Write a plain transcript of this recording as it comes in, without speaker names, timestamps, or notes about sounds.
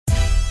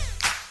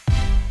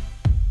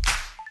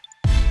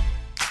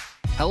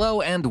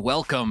Hello and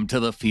welcome to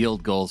the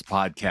Field Goals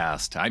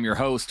Podcast. I'm your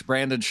host,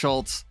 Brandon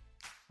Schultz.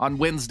 On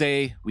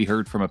Wednesday, we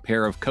heard from a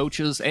pair of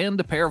coaches and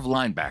a pair of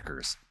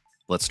linebackers.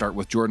 Let's start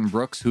with Jordyn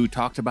Brooks, who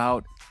talked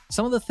about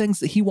some of the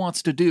things that he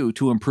wants to do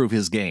to improve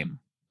his game.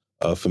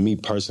 For me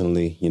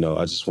personally, I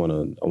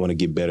want to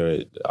get better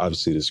at,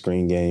 obviously, the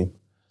screen game.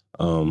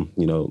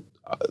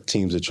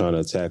 Teams are trying to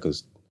attack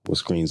us with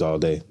screens all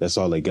day. That's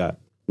all they got,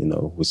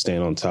 we're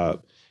staying on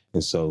top.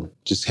 And so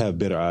just have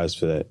better eyes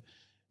for that.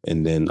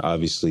 And then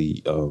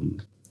obviously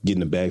get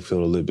in the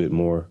backfield a little bit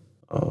more,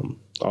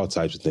 all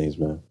types of things,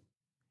 man.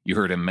 You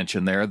heard him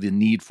mention there the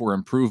need for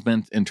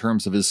improvement in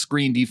terms of his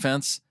screen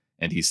defense,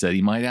 and he said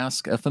he might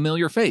ask a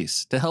familiar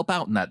face to help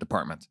out in that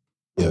department.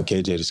 Yeah,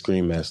 KJ the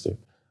Screen Master.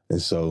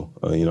 And so,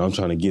 I'm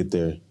trying to get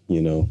there,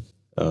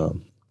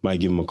 might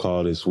give him a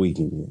call this week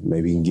and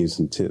maybe he can give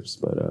some tips.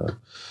 But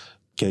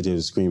KJ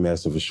the Screen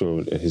Master for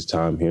sure at his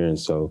time here. And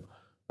so,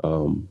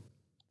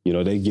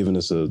 they've given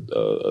us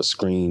a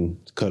screen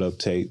cut-up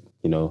tape.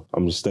 I'm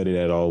going to study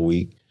that all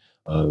week.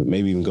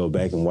 Maybe even go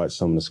back and watch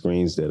some of the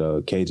screens that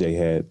KJ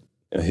had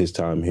at his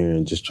time here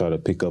and just try to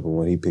pick up on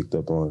what he picked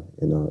up on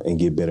and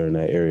get better in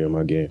that area of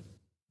my game.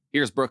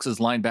 Here's Brooks's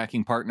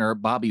linebacking partner,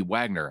 Bobby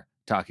Wagner,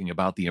 talking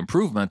about the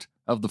improvement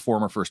of the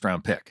former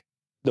first-round pick.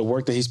 The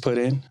work that he's put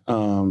in,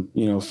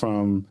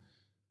 from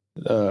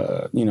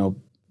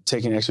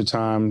taking extra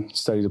time,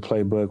 study the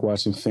playbook,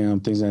 watching film,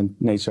 things of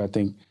that nature. I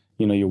think,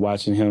 you're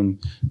watching him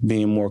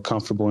being more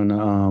comfortable in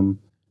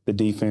the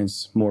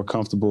defense, more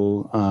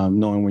comfortable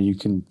knowing when you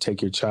can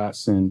take your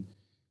shots. And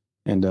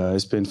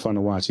it's been fun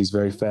to watch. He's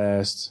very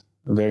fast,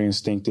 very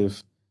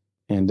instinctive.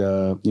 And,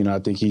 I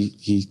think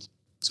he's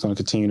going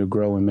to continue to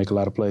grow and make a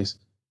lot of plays.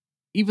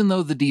 Even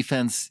though the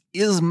defense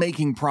is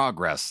making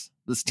progress,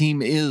 this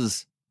team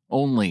is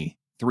only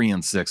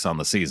 3-6 on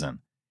the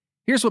season.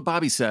 Here's what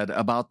Bobby said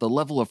about the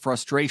level of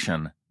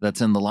frustration that's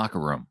in the locker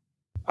room.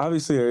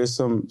 Obviously, there is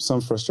some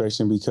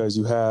frustration because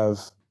you have,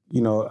 a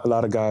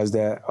lot of guys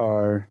that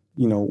are,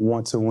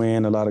 want to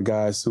win, a lot of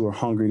guys who are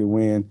hungry to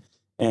win.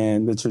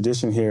 And the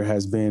tradition here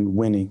has been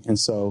winning. And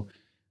so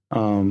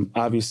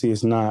obviously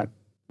it's not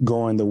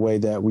going the way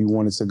that we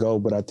want it to go.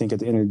 But I think at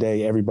the end of the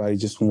day, everybody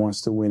just wants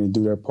to win and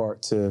do their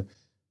part to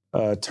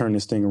turn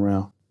this thing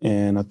around.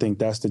 And I think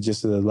that's the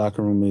gist of the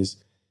locker room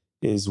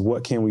is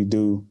what can we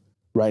do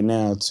right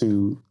now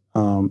to,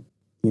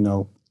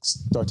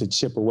 start to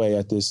chip away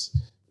at this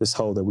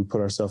hole that we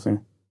put ourselves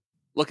in.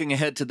 Looking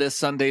ahead to this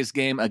Sunday's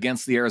game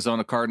against the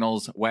Arizona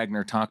Cardinals,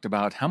 Wagner talked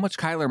about how much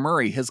Kyler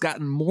Murray has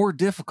gotten more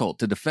difficult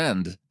to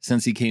defend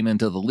since he came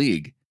into the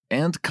league.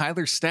 And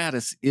Kyler's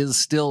status is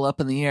still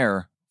up in the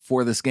air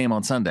for this game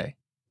on Sunday.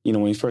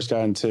 When he first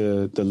got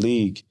into the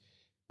league,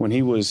 when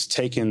he was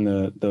taking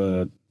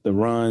the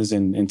runs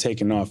and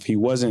taking off, he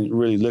wasn't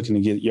really looking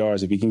to get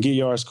yards. If he can get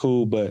yards,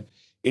 cool. But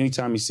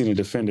anytime he's seen a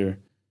defender,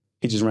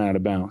 he just ran out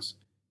of bounds.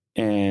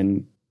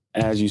 And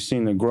as you've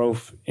seen the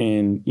growth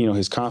in,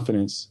 his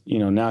confidence,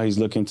 now he's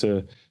looking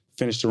to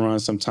finish the run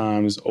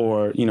sometimes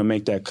or,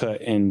 make that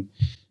cut and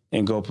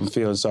go up in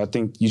field. So I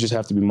think you just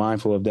have to be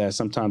mindful of that.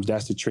 Sometimes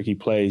that's the tricky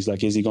plays.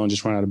 Like, is he going to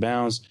just run out of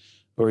bounds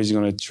or is he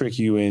going to trick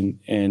you and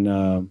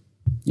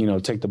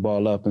take the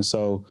ball up? And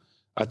so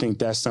I think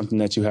that's something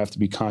that you have to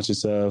be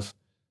conscious of.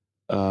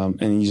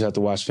 And you just have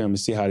to watch film and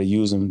see how to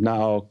use them. Not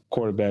all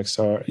quarterbacks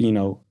are,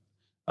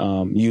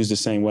 used the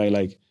same way.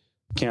 Like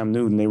Cam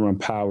Newton, they run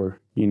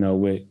power,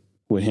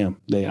 with him.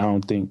 I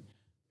don't think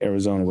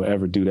Arizona will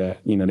ever do that.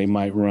 They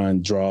might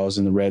run draws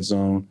in the red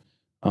zone,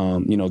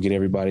 get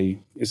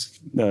everybody, it's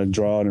a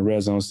draw in the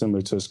red zone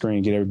similar to a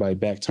screen, get everybody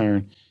back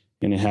turn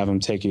and then have them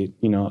take it,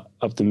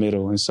 up the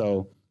middle. And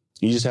so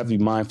you just have to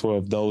be mindful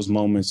of those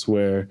moments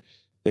where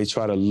they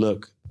try to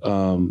look,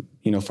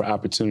 for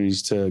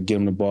opportunities to get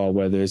them the ball,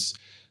 whether it's,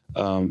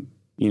 run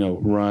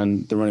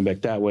the running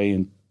back that way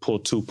and pull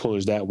two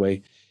pullers that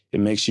way.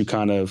 It makes you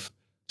kind of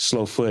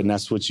slow foot, and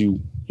that's what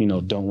you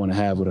don't want to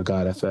have with a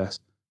guy that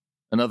fast.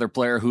 Another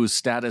player whose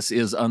status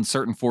is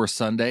uncertain for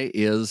Sunday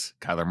is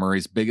Kyler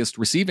Murray's biggest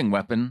receiving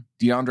weapon,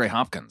 DeAndre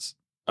Hopkins.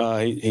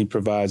 He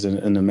provides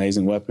an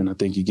amazing weapon. I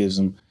think he gives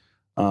him,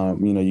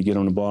 you get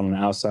on the ball on the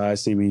outside,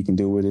 see what he can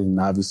do with it, and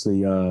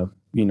obviously,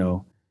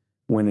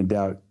 when in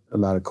doubt, a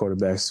lot of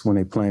quarterbacks, when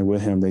they're playing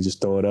with him, they just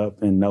throw it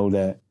up and know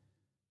that,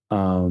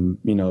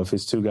 if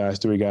it's two guys,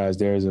 three guys,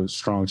 there's a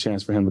strong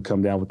chance for him to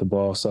come down with the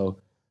ball. So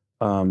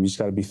you just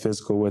got to be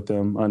physical with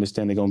them,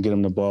 understand they're going to get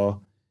him the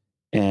ball.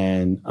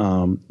 And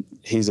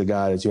he's a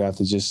guy that you have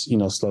to just,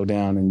 slow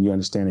down and you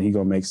understand that he's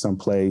going to make some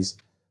plays.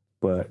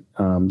 But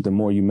the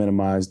more you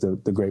minimize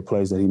the great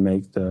plays that he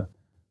makes, the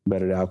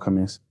better the outcome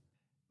is.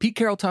 Pete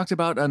Carroll talked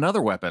about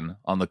another weapon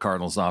on the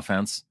Cardinals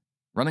offense,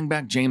 running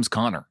back James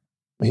Conner.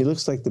 He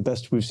looks like the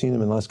best we've seen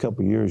him in the last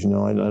couple of years. I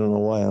don't know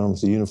why. I don't know if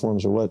it's the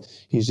uniforms or what.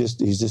 He's just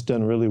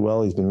done really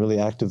well. He's been really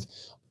active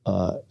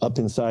up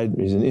inside.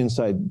 He's an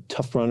inside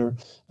tough runner,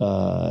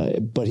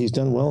 but he's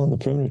done well on the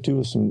perimeter too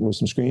with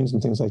some screens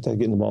and things like that,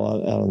 getting the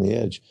ball out on the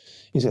edge.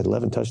 He's had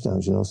 11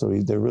 touchdowns, so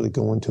they're really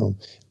going to him.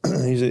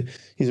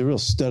 He's a real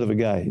stud of a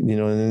guy,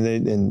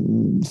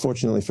 and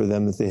fortunately for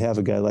them that they have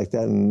a guy like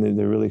that, and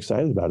they're really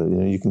excited about it.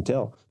 You can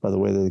tell by the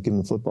way that they give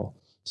him the football.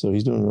 So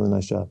he's doing a really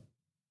nice job.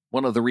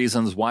 One of the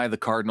reasons why the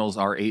Cardinals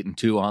are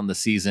 8-2 on the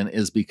season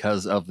is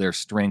because of their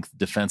strength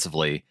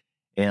defensively.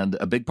 And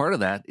a big part of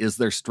that is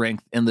their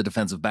strength in the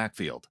defensive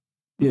backfield.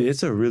 Yeah,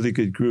 it's a really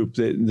good group.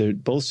 They're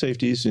both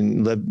safeties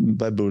and led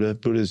by Buddha.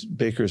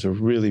 Baker's a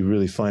really,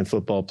 really fine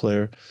football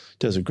player.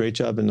 Does a great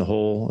job in the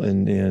hole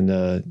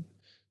and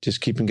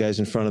just keeping guys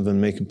in front of him,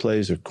 making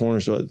plays. Their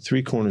corners,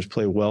 3 corners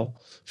play well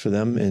for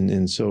them,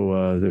 and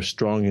so they're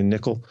strong in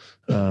nickel.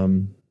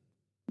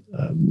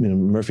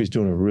 Murphy's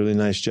doing a really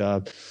nice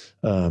job.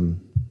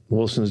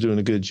 Wilson's doing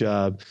a good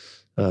job.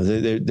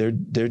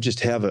 They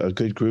just have a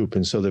good group,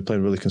 and so they're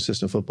playing really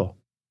consistent football.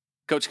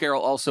 Coach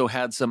Carroll also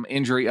had some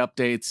injury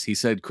updates. He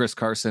said Chris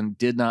Carson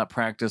did not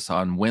practice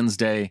on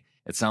Wednesday.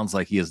 It sounds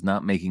like he is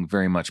not making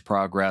very much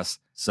progress.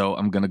 So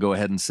I'm going to go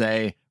ahead and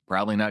say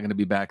probably not going to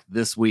be back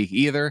this week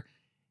either.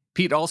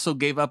 Pete also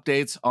gave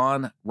updates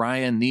on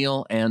Ryan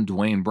Neal and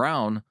Dwayne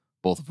Brown,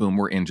 both of whom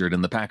were injured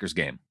in the Packers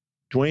game.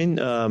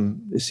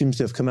 Dwayne seems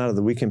to have come out of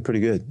the weekend pretty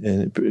good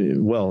and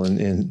well,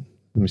 and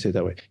let me say it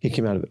that way. He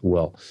came out of it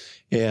well.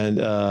 And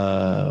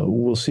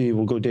we'll see.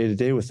 We'll go day to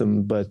day with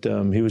him. But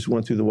he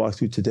went through the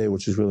walkthrough today,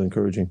 which is really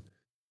encouraging.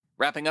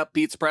 Wrapping up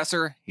Pete's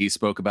presser, he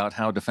spoke about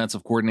how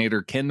defensive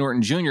coordinator Ken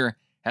Norton Jr.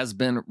 has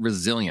been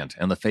resilient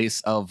in the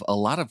face of a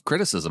lot of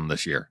criticism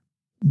this year.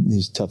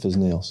 He's tough as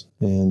nails.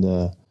 And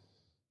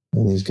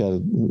he's got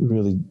a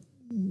really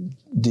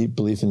deep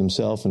belief in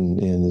himself and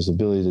his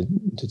ability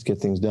to get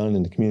things done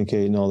and to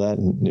communicate and all that,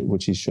 and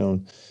which he's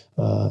shown.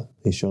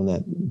 He's shown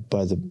that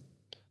by the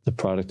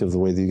product of the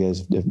way that you guys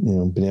have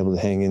been able to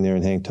hang in there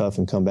and hang tough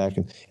and come back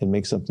and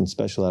make something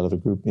special out of a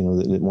group,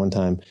 that at one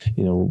time,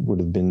 would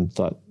have been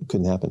thought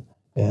couldn't happen.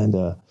 And,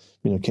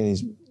 Kenny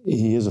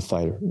is a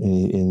fighter,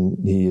 and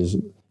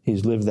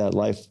he's lived that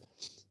life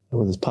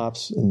with his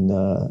pops,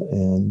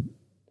 and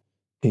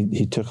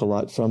he took a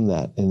lot from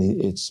that,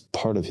 and it's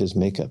part of his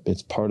makeup.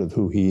 It's part of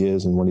who he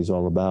is and what he's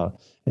all about.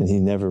 And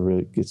he never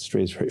really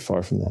strays very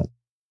far from that.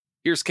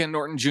 Here's Ken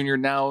Norton Jr.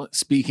 now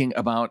speaking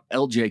about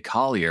LJ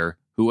Collier,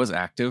 who was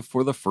active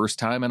for the first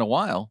time in a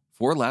while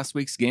for last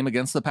week's game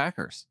against the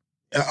Packers.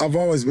 I've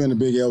always been a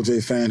big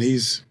LJ fan.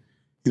 He's,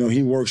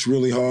 he works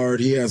really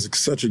hard. He has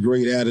such a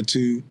great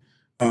attitude.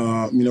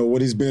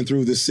 What he's been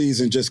through this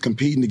season, just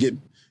competing to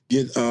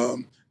get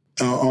on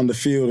the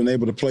field and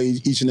able to play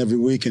each and every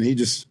week. And he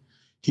just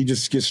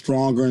gets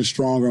stronger and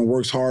stronger and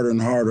works harder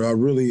and harder. I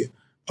really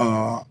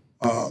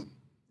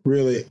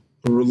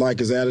like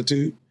his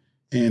attitude.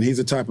 And he's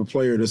the type of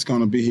player that's going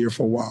to be here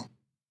for a while.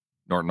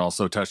 Norton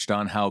also touched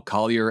on how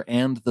Collier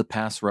and the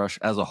pass rush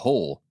as a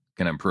whole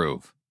can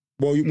improve.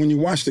 Well, when you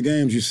watch the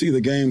games, you see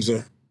the games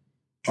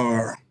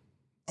are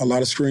a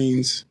lot of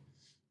screens,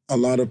 a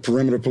lot of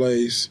perimeter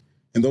plays,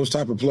 and those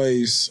type of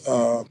plays,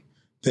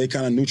 they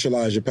kind of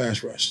neutralize your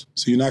pass rush.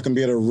 So you're not going to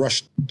be able to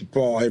rush the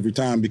ball every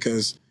time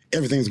because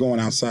everything's going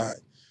outside.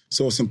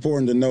 So it's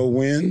important to know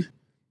when,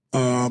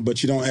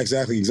 but you don't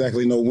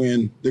exactly know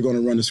when they're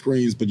going to run the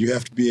screens, but you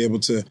have to be able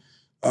to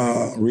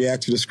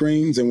react to the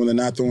screens, and when they're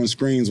not throwing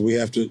screens, we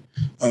have to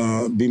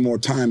be more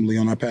timely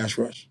on our pass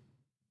rush.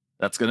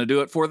 That's going to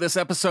do it for this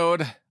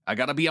episode. I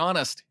got to be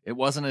honest, it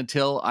wasn't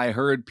until I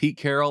heard Pete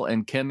Carroll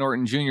and Ken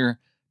Norton Jr.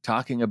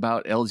 talking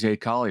about LJ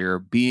Collier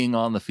being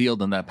on the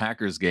field in that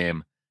Packers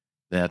game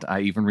that I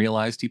even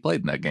realized he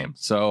played in that game.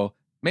 So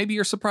maybe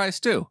you're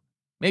surprised too.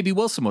 Maybe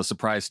Wilson was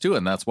surprised too,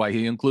 and that's why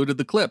he included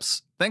the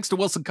clips. Thanks to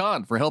Wilson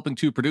Kahn for helping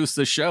to produce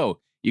this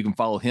show. You can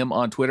follow him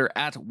on Twitter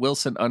at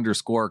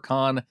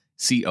Wilson_Kahn.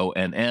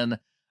 CONN.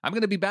 I'm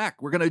going to be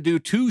back. We're going to do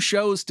 2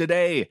 shows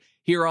today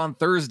here on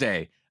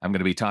Thursday. I'm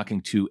going to be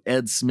talking to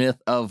Ed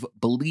Smith of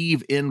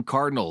Believe in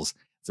Cardinals.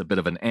 It's a bit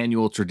of an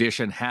annual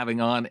tradition having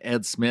on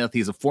Ed Smith.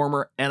 He's a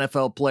former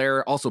NFL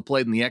player, also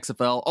played in the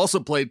XFL, also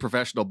played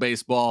professional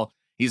baseball.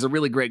 He's a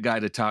really great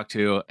guy to talk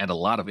to and a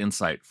lot of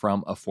insight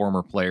from a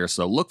former player.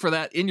 So look for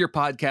that in your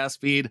podcast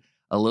feed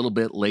a little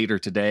bit later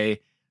today.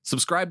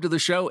 Subscribe to the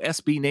show,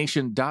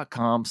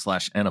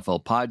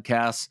 sbnation.com/NFL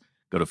podcasts.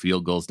 Go to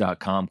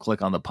fieldgoals.com,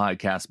 click on the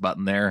podcast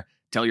button there.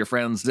 Tell your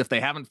friends if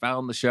they haven't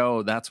found the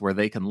show, that's where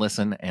they can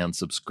listen and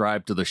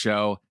subscribe to the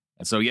show.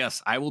 And so,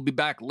 yes, I will be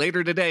back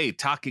later today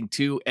talking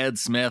to Ed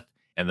Smith.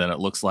 And then it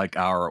looks like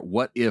our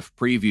What If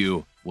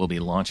preview will be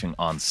launching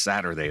on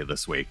Saturday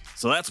this week.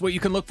 So that's what you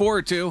can look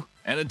forward to.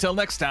 And until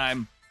next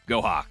time, go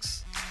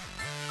Hawks.